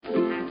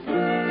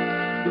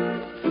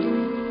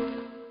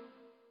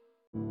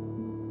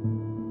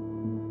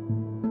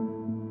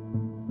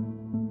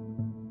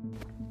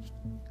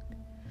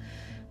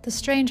The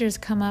strangers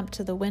come up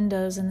to the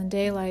windows in the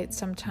daylight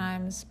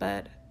sometimes,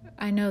 but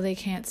I know they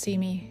can't see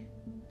me.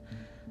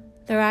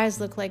 Their eyes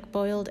look like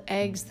boiled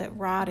eggs that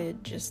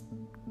rotted, just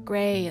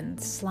gray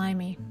and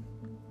slimy.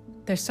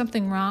 There's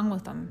something wrong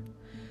with them.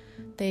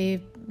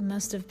 They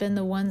must have been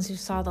the ones who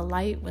saw the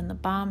light when the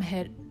bomb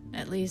hit.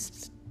 At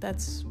least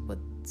that's what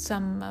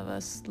some of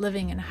us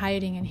living and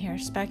hiding in here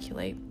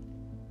speculate.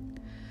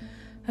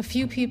 A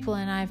few people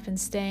and I have been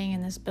staying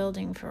in this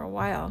building for a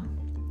while.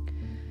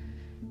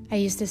 I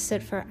used to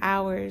sit for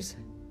hours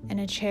in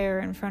a chair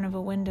in front of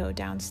a window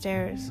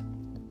downstairs.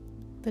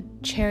 The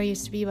chair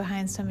used to be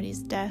behind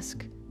somebody's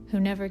desk who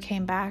never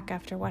came back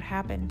after what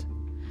happened.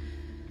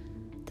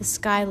 The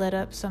sky lit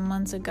up some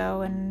months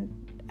ago and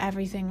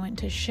everything went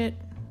to shit.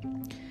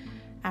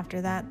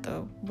 After that,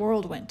 the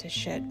world went to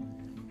shit.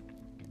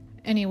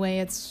 Anyway,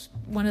 it's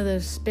one of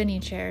those spinny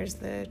chairs,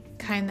 the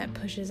kind that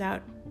pushes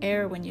out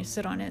air when you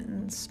sit on it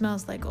and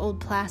smells like old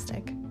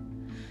plastic.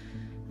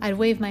 I'd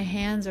wave my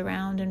hands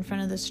around in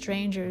front of the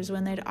strangers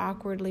when they'd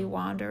awkwardly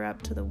wander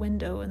up to the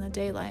window in the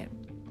daylight.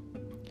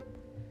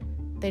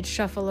 They'd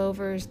shuffle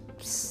over,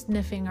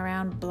 sniffing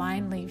around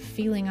blindly,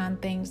 feeling on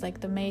things like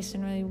the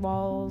masonry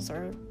walls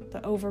or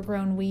the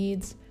overgrown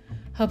weeds,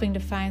 hoping to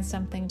find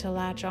something to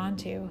latch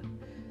onto.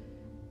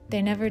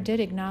 They never did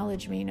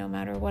acknowledge me, no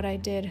matter what I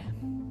did.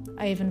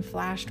 I even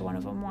flashed one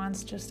of them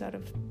once, just out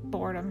of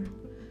boredom.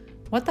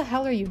 "What the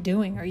hell are you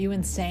doing? Are you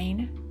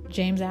insane?"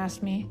 James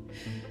asked me.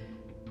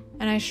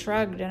 And I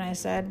shrugged and I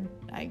said,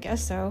 "I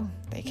guess so.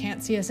 They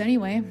can't see us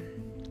anyway."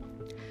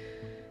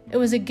 It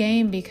was a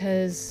game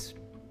because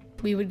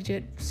we would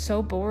get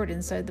so bored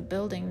inside the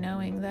building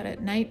knowing that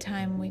at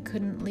nighttime we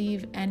couldn't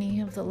leave any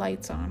of the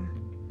lights on.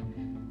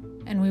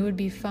 And we would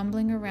be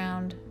fumbling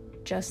around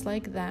just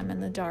like them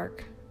in the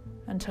dark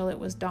until it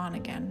was dawn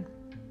again.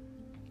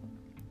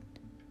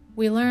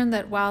 We learned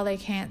that while they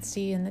can't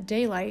see in the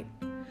daylight,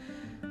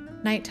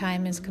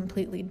 nighttime is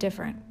completely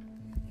different.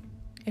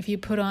 If you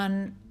put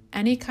on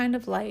any kind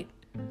of light,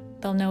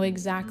 they'll know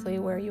exactly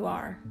where you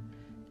are,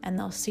 and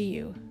they'll see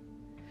you.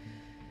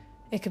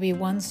 It could be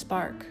one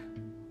spark,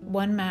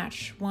 one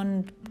match,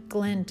 one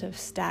glint of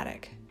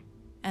static,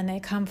 and they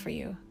come for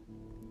you.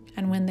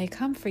 And when they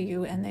come for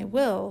you, and they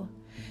will,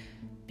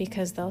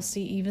 because they'll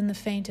see even the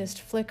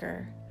faintest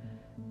flicker,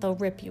 they'll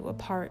rip you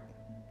apart.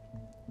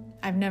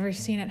 I've never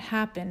seen it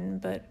happen,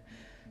 but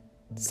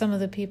some of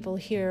the people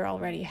here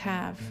already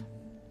have.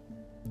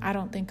 I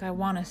don't think I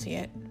want to see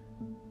it.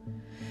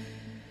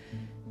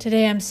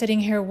 Today I'm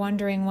sitting here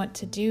wondering what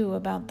to do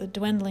about the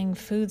dwindling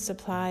food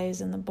supplies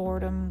and the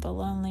boredom, the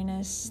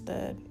loneliness,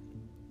 the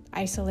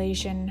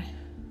isolation,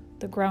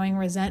 the growing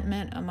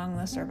resentment among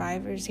the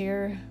survivors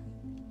here.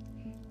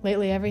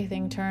 Lately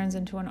everything turns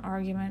into an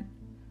argument,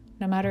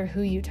 no matter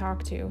who you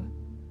talk to,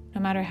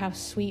 no matter how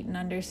sweet and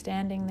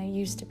understanding they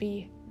used to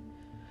be.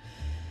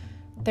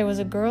 There was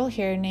a girl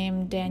here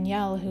named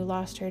Danielle who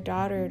lost her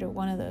daughter to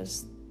one of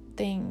those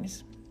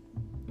things,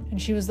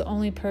 and she was the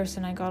only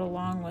person I got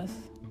along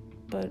with.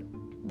 But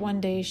one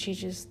day she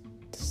just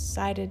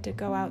decided to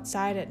go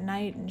outside at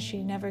night and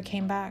she never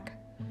came back.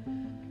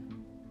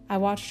 I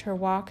watched her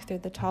walk through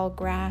the tall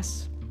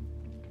grass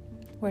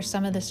where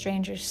some of the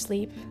strangers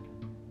sleep.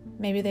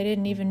 Maybe they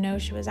didn't even know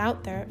she was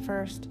out there at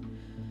first.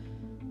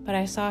 But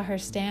I saw her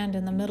stand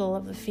in the middle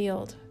of the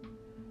field.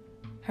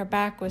 Her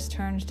back was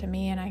turned to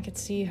me and I could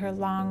see her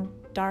long,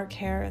 dark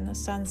hair in the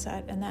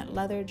sunset and that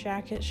leather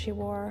jacket she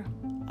wore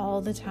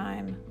all the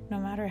time, no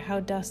matter how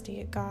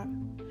dusty it got.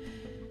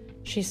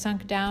 She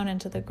sunk down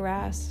into the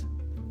grass,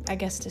 I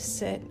guess to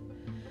sit,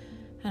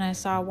 and I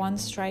saw one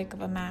strike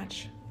of a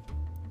match.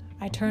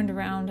 I turned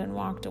around and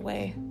walked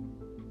away.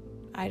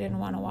 I didn't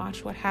want to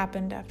watch what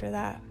happened after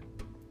that.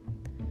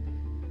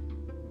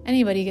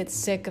 Anybody gets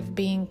sick of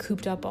being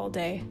cooped up all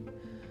day,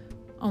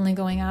 only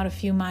going out a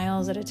few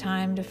miles at a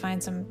time to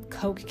find some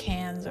Coke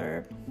cans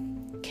or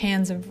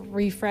cans of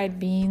refried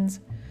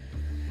beans.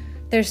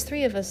 There's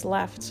 3 of us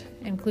left,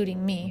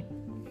 including me,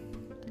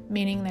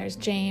 meaning there's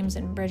James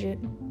and Bridget.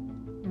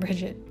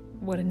 Bridget,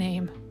 what a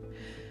name.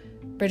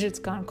 Bridget's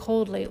gone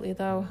cold lately,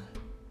 though,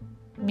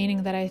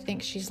 meaning that I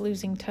think she's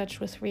losing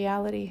touch with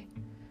reality,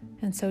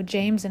 and so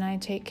James and I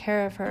take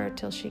care of her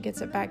till she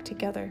gets it back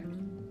together.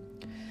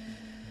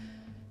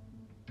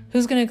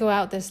 "Who's going to go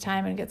out this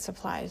time and get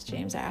supplies?"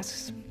 James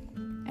asks.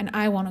 And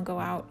I want to go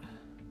out.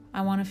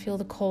 I want to feel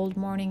the cold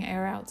morning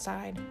air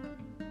outside.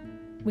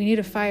 "We need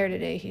a fire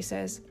today," he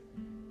says.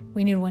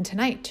 "We need one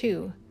tonight,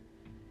 too,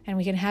 and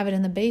we can have it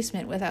in the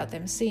basement without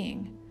them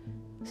seeing.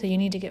 So you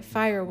need to get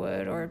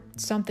firewood or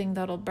something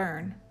that'll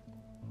burn.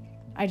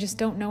 I just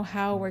don't know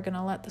how we're going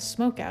to let the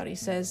smoke out," he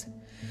says.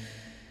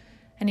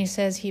 And he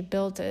says he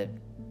built a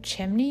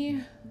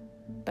chimney,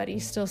 but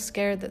he's still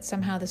scared that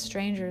somehow the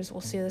strangers will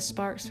see the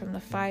sparks from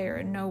the fire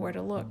and know where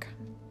to look.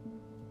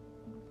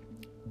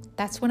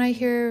 That's when I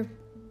hear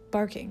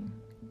barking.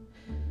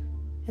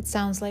 It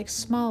sounds like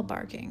small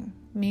barking,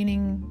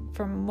 meaning,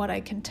 from what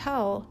I can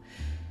tell,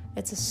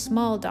 it's a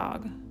small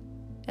dog.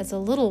 It's a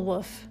little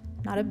woof,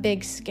 not a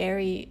big,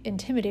 scary,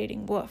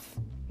 intimidating woof.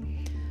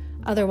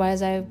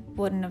 Otherwise, I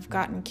wouldn't have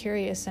gotten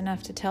curious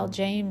enough to tell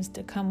James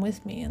to come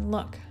with me and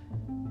look.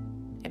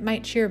 It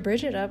might cheer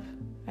Bridget up,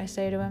 I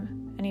say to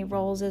him, and he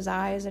rolls his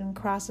eyes and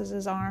crosses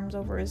his arms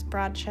over his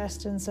broad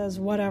chest and says,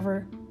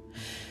 "Whatever.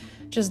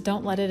 Just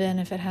don't let it in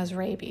if it has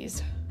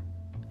rabies."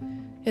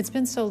 It's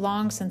been so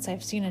long since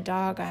I've seen a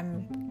dog,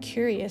 I'm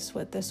curious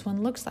what this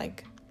one looks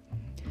like.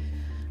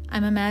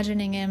 I'm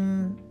imagining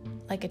him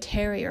like a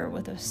terrier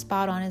with a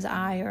spot on his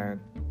eye, or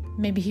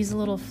maybe he's a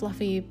little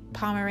fluffy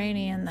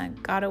Pomeranian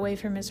that got away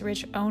from his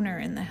rich owner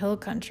in the hill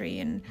country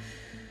and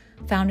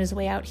found his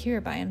way out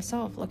here by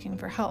himself looking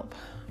for help.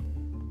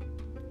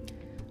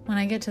 When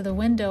I get to the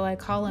window, I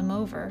call him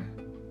over.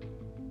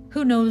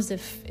 Who knows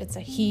if it's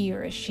a he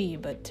or a she,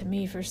 but to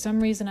me, for some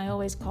reason, I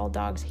always call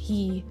dogs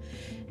he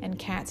and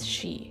cats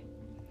she.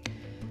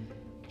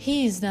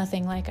 He's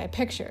nothing like I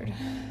pictured.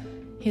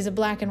 He's a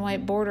black and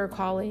white border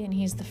collie, and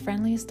he's the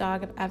friendliest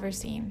dog I've ever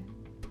seen.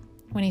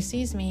 When he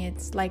sees me,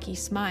 it's like he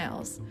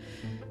smiles,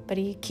 but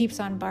he keeps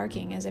on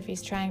barking as if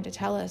he's trying to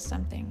tell us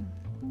something.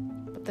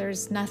 But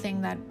there's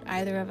nothing that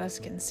either of us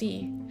can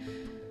see.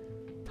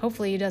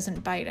 Hopefully he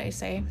doesn't bite, I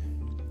say,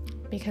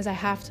 because I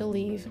have to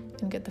leave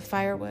and get the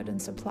firewood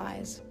and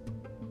supplies.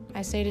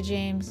 I say to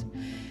James,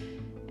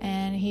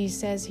 and he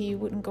says he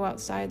wouldn't go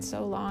outside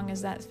so long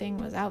as that thing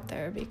was out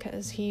there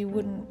because he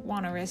wouldn't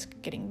want to risk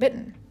getting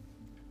bitten.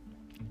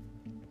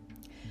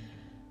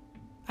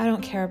 I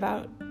don't care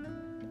about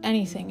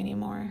anything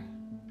anymore.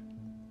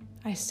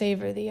 I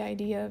savor the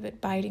idea of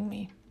it biting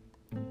me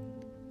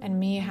and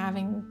me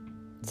having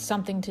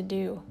something to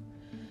do,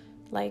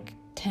 like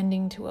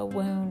tending to a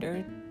wound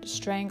or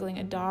strangling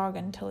a dog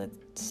until it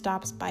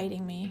stops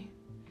biting me.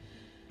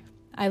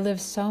 I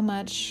live so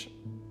much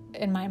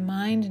in my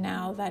mind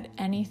now that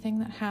anything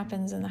that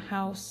happens in the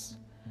house,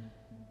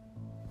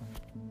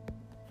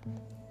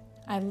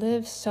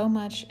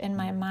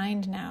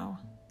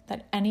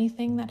 that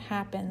anything that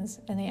happens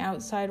in the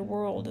outside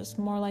world is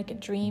more like a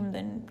dream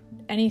than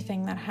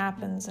anything that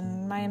happens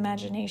in my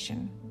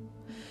imagination.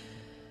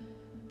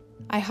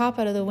 I hop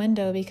out of the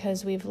window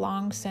because we've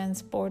long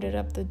since boarded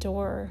up the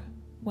door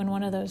when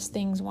one of those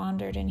things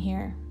wandered in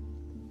here.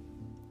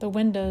 The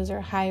windows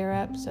are higher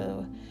up,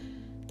 so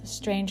the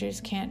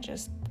strangers can't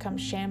just come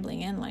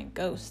shambling in like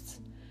ghosts.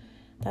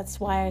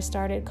 That's why I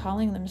started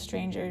calling them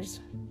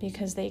strangers,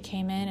 because they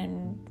came in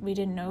and we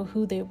didn't know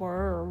who they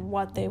were or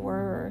what they were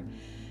or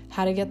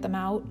how to get them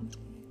out.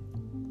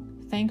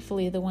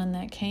 Thankfully, the one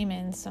that came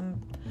in,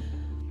 some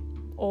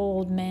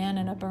old man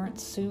in a burnt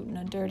suit and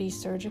a dirty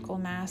surgical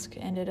mask,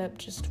 ended up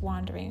just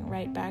wandering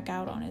right back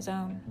out on his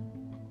own.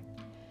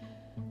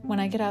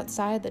 When I get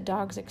outside, the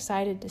dog's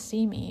excited to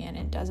see me, and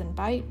it doesn't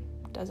bite,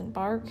 doesn't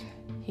bark.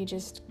 He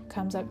just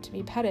comes up to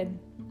be petted.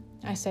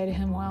 I say to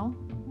him, "Well,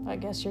 I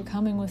guess you're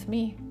coming with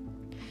me."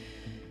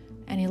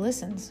 And he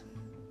listens.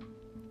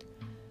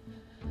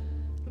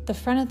 The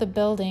front of the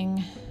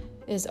building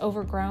is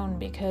overgrown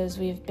because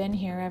we've been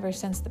here ever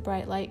since the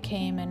bright light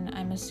came, and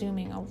I'm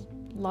assuming a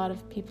lot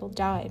of people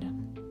died.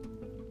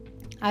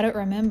 I don't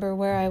remember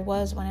where I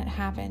was when it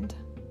happened.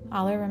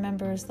 All I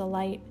remember is the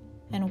light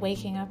and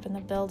waking up in the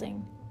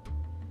building.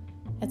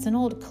 It's an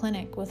old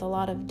clinic with a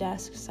lot of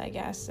desks, I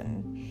guess,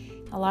 and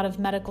a lot of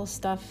medical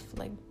stuff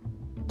like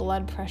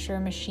blood pressure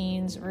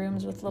machines,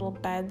 rooms with little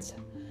beds.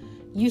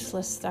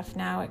 Useless stuff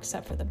now,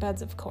 except for the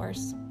beds, of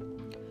course.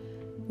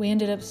 We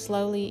ended up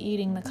slowly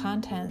eating the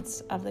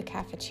contents of the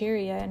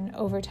cafeteria, and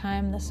over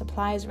time the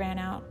supplies ran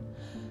out.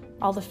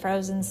 All the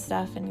frozen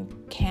stuff and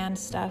canned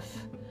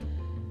stuff.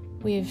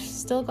 We've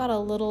still got a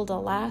little to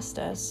last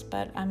us,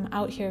 but I'm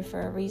out here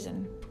for a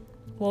reason.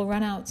 We'll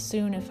run out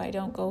soon if I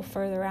don't go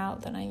further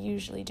out than I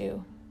usually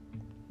do.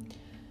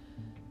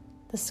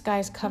 The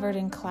sky's covered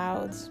in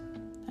clouds,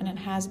 and it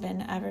has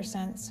been ever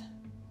since.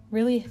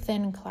 Really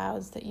thin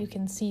clouds that you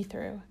can see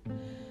through,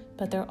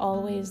 but they're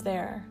always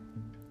there.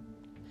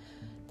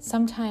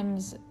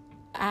 Sometimes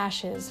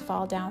ashes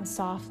fall down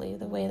softly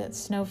the way that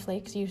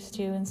snowflakes used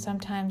to, and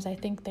sometimes I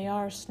think they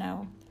are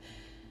snow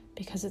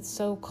because it's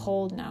so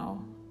cold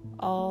now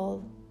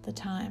all the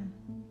time.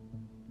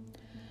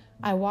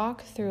 I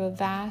walk through a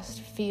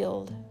vast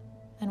field,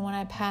 and when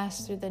I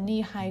pass through the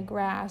knee-high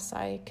grass,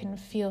 I can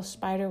feel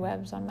spider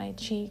webs on my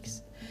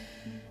cheeks.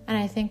 And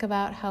I think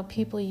about how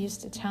people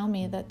used to tell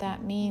me that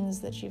that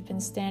means that you've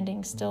been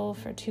standing still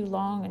for too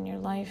long in your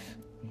life.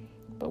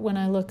 But when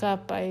I look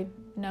up, I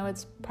know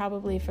it's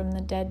probably from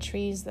the dead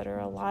trees that are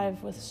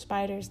alive with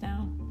spiders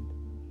now.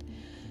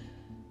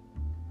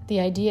 The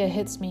idea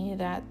hits me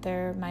that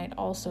there might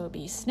also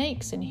be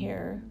snakes in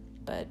here,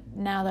 but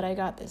now that I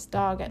got this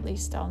dog, at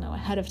least I'll know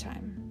ahead of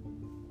time.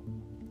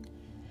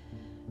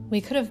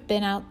 We could have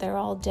been out there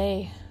all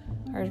day,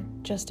 or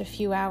just a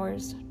few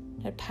hours.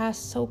 It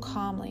passed so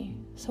calmly,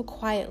 so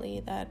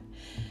quietly, that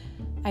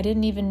I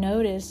didn't even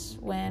notice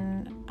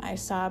when I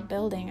saw a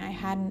building I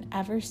hadn't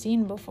ever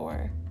seen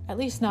before, at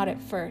least not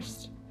at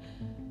first.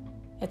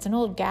 It's an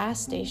old gas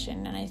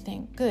station, and I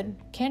think, good,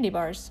 candy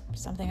bars,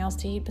 something else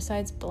to eat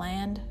besides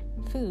bland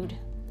food.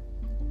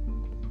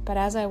 But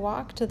as I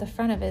walk to the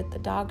front of it, the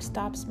dog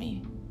stops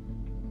me.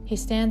 He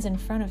stands in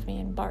front of me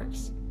and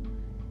barks.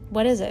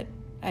 "What is it?"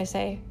 I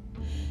say.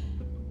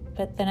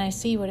 But then I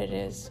see what it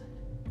is.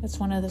 It's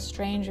one of the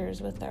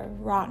strangers with their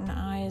rotten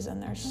eyes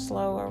and their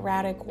slow,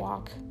 erratic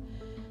walk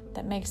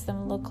that makes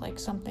them look like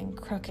something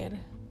crooked,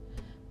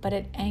 but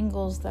at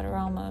angles that are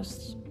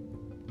almost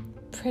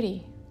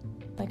pretty,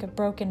 like a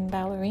broken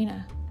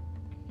ballerina.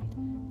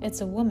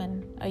 It's a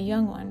woman, a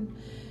young one,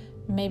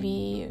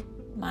 maybe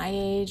my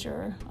age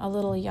or a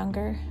little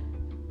younger,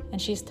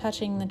 and she's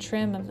touching the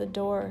trim of the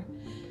door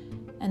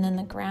and then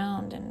the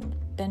ground, and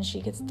then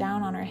she gets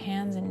down on her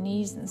hands and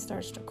knees and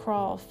starts to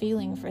crawl,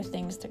 feeling for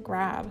things to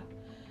grab.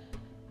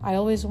 I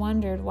always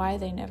wondered why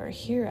they never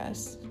hear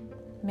us.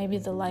 Maybe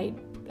the light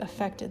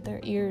affected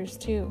their ears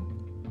too.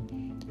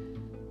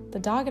 The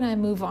dog and I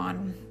move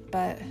on,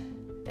 but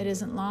it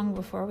isn't long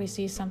before we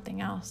see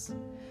something else.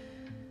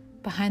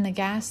 Behind the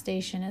gas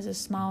station is a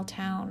small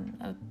town,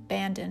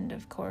 abandoned,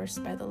 of course,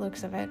 by the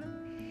looks of it,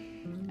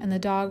 and the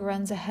dog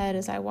runs ahead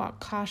as I walk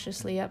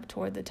cautiously up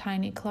toward the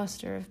tiny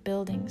cluster of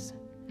buildings.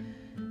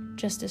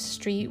 Just a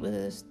street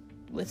with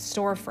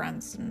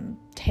storefronts and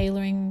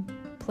tailoring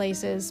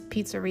places,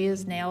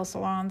 pizzerias, nail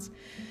salons.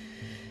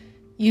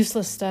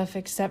 Useless stuff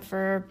except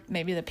for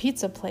maybe the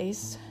pizza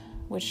place,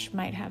 which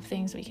might have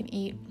things we can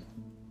eat.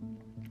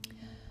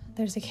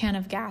 There's a can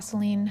of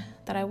gasoline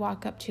that I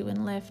walk up to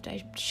and lift.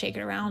 I shake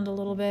it around a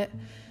little bit.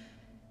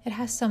 It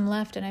has some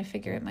left, and I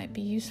figure it might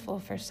be useful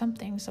for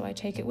something, so I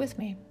take it with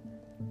me.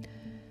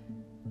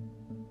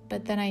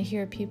 But then I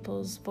hear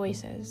people's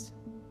voices,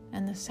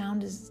 and the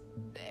sound is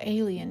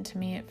alien to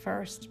me at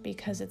first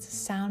because it's a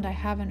sound I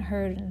haven't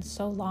heard in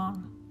so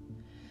long.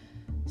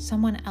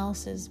 Someone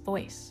else's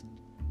voice.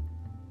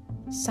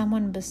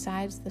 Someone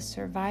besides the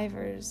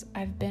survivors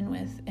I've been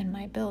with in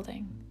my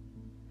building.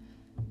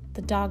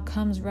 The dog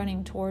comes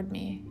running toward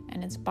me,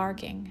 and it's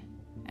barking,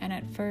 and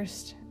at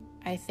first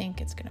I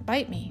think it's gonna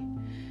bite me,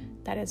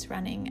 that it's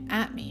running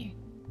at me.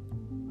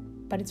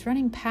 But it's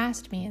running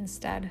past me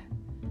instead,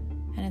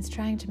 and it's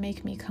trying to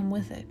make me come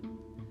with it.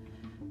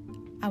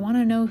 I want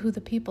to know who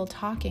the people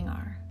talking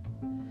are.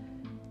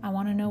 I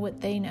want to know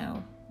what they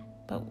know,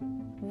 but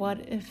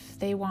what if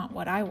they want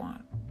what I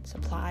want?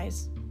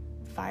 Supplies,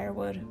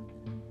 firewood,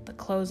 the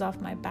clothes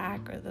off my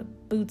back, or the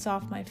boots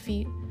off my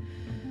feet?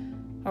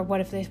 Or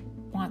what if they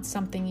want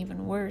something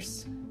even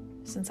worse,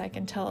 since I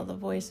can tell the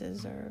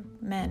voices are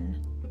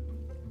men?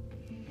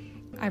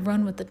 I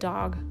run with the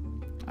dog.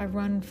 I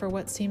run for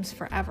what seems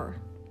forever,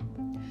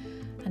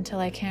 until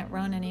I can't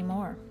run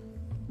anymore.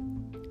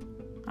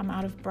 I'm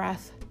out of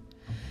breath,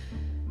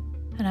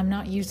 and I'm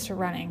not used to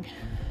running,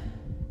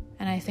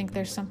 and I think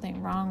there's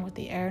something wrong with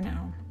the air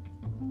now,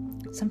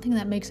 something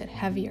that makes it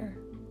heavier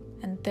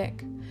and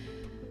thick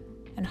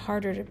and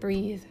harder to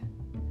breathe.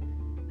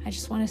 I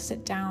just want to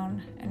sit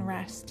down and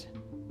rest.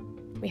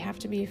 We have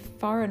to be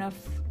far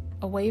enough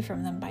away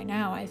from them by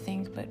now, I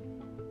think, but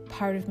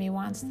part of me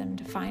wants them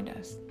to find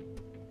us.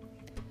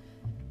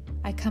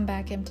 I come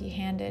back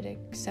empty-handed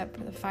except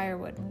for the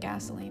firewood and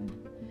gasoline,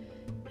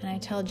 and I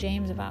tell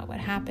James about what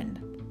happened.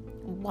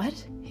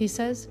 "What?" he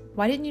says.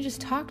 "Why didn't you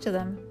just talk to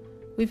them?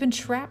 We've been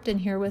trapped in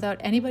here without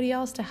anybody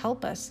else to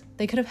help us.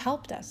 They could have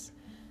helped us."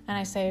 And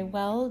I say,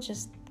 "Well,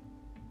 just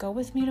go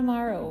with me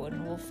tomorrow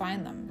and we'll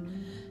find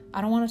them.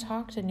 I don't want to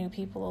talk to new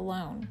people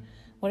alone.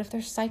 What if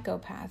they're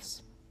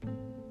psychopaths?"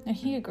 And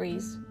he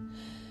agrees.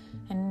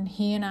 And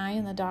he and I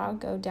and the dog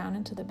go down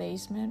into the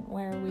basement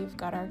where we've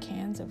got our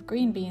cans of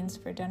green beans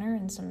for dinner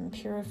and some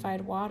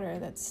purified water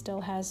that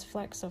still has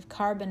flecks of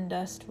carbon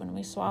dust when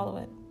we swallow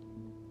it.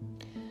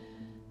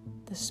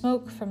 The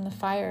smoke from the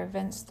fire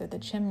vents through the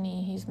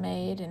chimney he's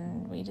made,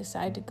 and we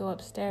decide to go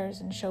upstairs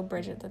and show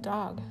Bridget the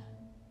dog.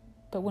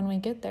 But when we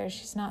get there,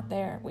 she's not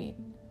there. We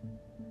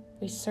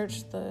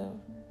search the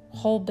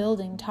whole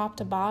building top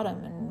to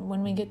bottom, and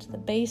when we get to the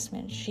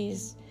basement,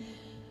 she's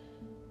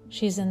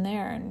in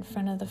there in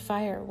front of the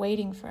fire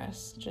waiting for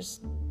us,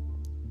 just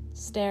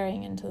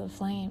staring into the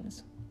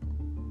flames.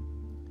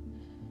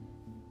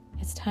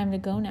 "It's time to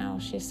go now,"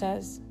 she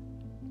says.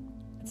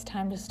 "It's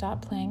time to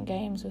stop playing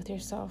games with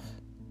yourself."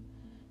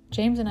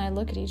 James and I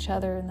look at each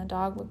other, and the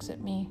dog looks at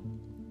me.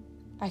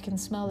 I can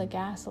smell the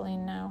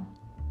gasoline now.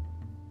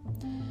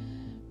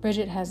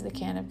 Bridget has the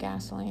can of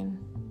gasoline,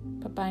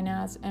 but by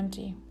now it's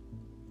empty.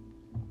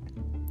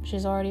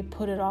 She's already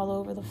put it all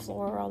over the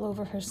floor, all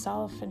over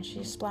herself, and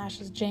she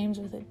splashes James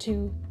with it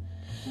too.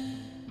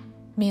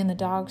 Me and the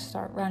dog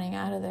start running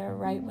out of there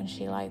right when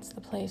she lights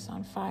the place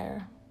on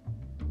fire.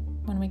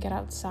 When we get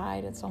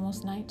outside, it's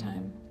almost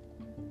nighttime.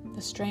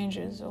 The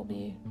strangers will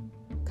be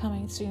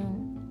coming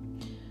soon.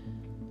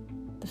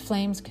 The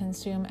flames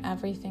consume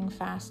everything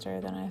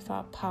faster than I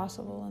thought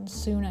possible, and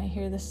soon I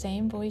hear the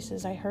same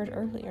voices I heard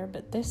earlier,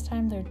 but this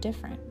time they're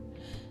different.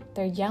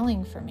 They're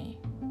yelling for me.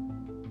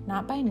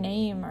 Not by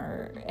name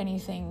or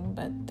anything,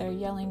 but they're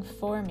yelling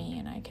for me,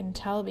 and I can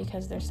tell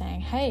because they're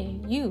saying, "Hey,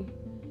 you,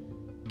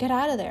 get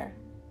out of there.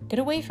 Get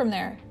away from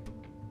there."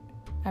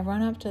 I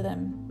run up to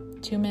them,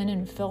 two men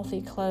in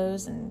filthy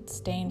clothes and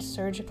stained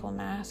surgical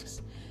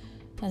masks,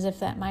 as if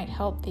that might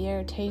help the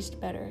air taste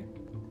better.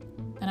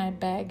 And I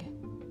beg,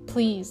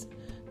 Please,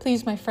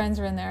 please, my friends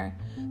are in there.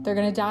 They're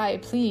gonna die,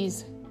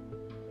 please.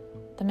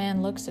 The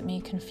man looks at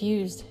me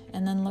confused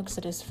and then looks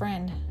at his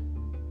friend.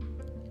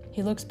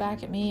 He looks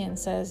back at me and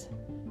says,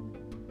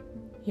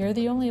 "You're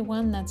the only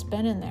one that's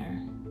been in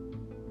there.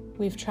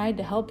 We've tried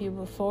to help you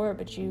before,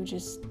 but you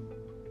just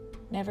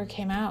never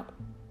came out."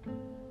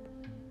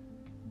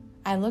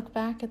 I look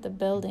back at the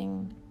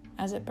building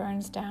as it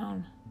burns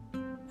down,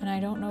 and I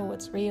don't know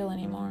what's real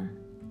anymore.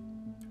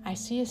 I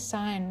see a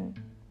sign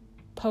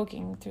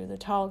poking through the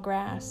tall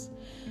grass,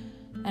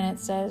 and it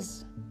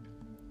says,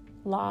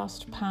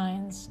 "Lost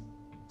Pines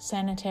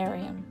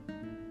Sanitarium."